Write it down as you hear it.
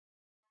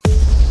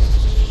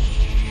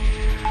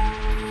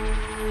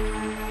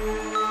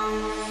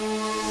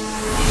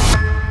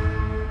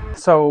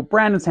So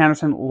Brandon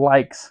Sanderson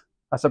likes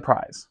a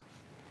surprise.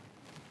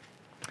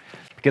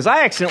 Because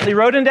I accidentally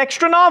wrote an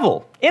extra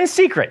novel, in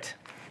secret.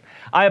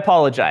 I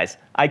apologize.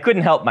 I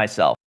couldn't help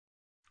myself.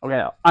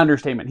 Okay,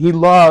 understatement. He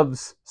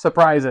loves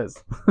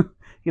surprises.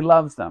 He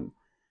loves them.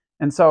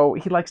 And so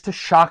he likes to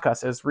shock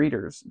us as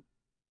readers.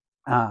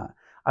 I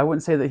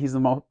wouldn't say that he's the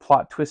most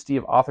plot twisty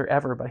of author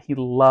ever, but he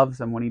loves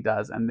them when he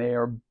does, and they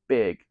are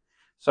big.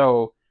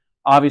 So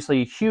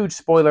obviously, huge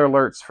spoiler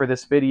alerts for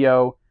this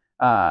video.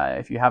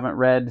 If you haven't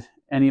read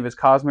any of his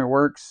Cosmere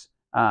works,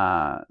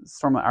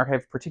 Stormlight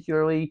Archive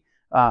particularly,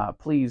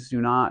 please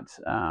do not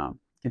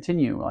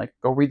continue. Like,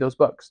 go read those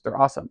books. They're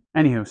awesome.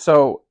 Anywho,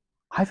 so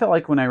I felt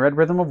like when I read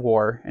Rhythm of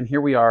War, and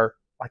here we are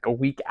like a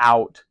week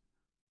out,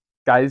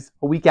 guys,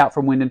 a week out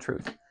from Wind and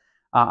Truth.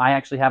 I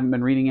actually haven't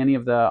been reading any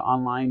of the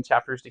online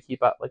chapters to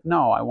keep up. Like,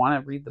 no, I want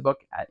to read the book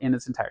in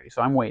its entirety,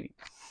 so I'm waiting.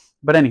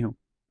 But anywho,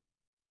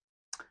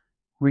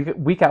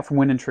 week out from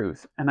Wind and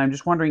Truth, and I'm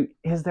just wondering,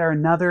 is there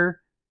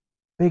another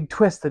big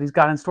twist that he's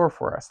got in store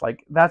for us?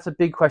 Like, that's a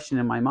big question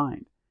in my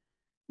mind.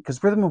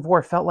 Because Rhythm of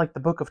War felt like the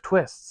book of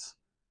twists.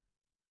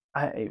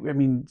 I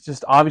mean,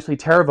 just obviously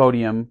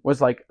Terravodium was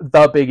like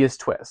the biggest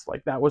twist.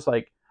 Like, that was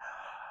like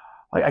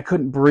I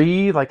couldn't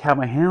breathe, like have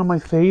my hand on my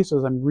face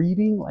as I'm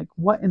reading. Like,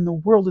 what in the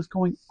world is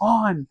going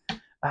on?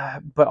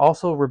 But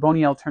also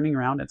Raboniel turning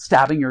around and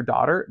stabbing your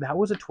daughter. That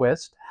was a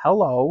twist.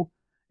 Hello.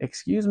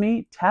 Excuse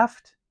me,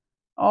 Teft.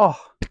 Oh,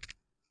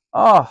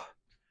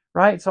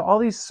 right? So all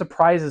these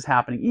surprises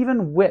happening.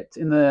 Even Wit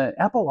in the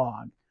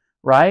epilogue,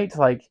 right?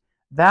 Like,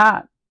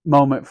 that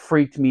moment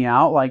freaked me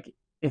out. Like,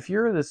 if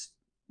you're this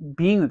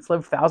being that's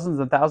lived thousands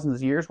and thousands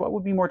of years, what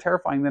would be more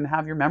terrifying than to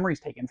have your memories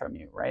taken from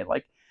you, right?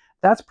 Like,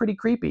 that's pretty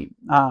creepy,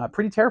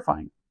 pretty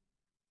terrifying,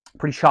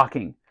 pretty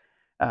shocking.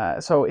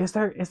 So is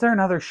there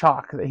another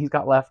shock that he's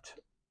got left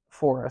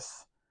for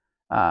us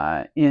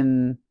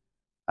in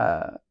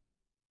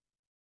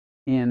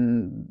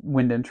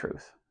Wind and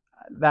Truth?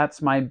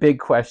 That's my big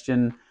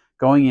question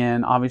going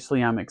in.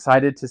 Obviously, I'm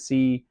excited to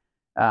see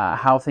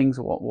how things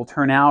will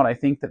turn out. I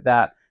think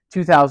that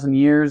 2,000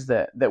 years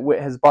that Wit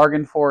has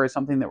bargained for is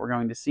something that we're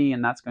going to see,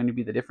 and that's going to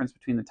be the difference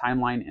between the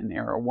timeline in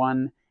Era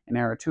 1 and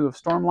Era 2 of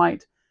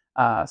Stormlight.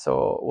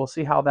 So we'll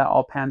see how that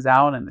all pans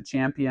out. And the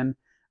champion,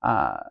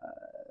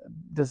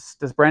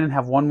 does Brandon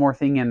have one more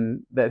thing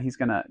in that he's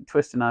going to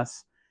twist in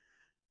us?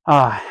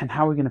 And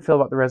how are we going to feel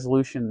about the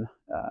resolution?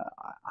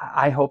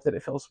 I hope that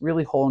it feels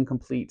really whole and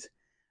complete,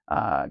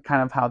 kind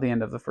of how the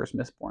end of the first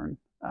Mistborn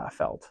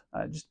felt,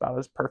 just about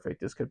as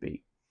perfect as could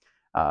be.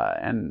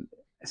 And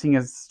seeing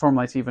as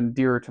Stormlight's even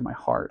dearer to my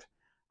heart,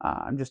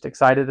 I'm just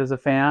excited as a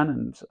fan,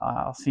 and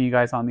I'll see you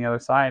guys on the other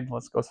side.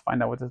 Let's go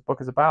find out what this book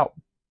is about.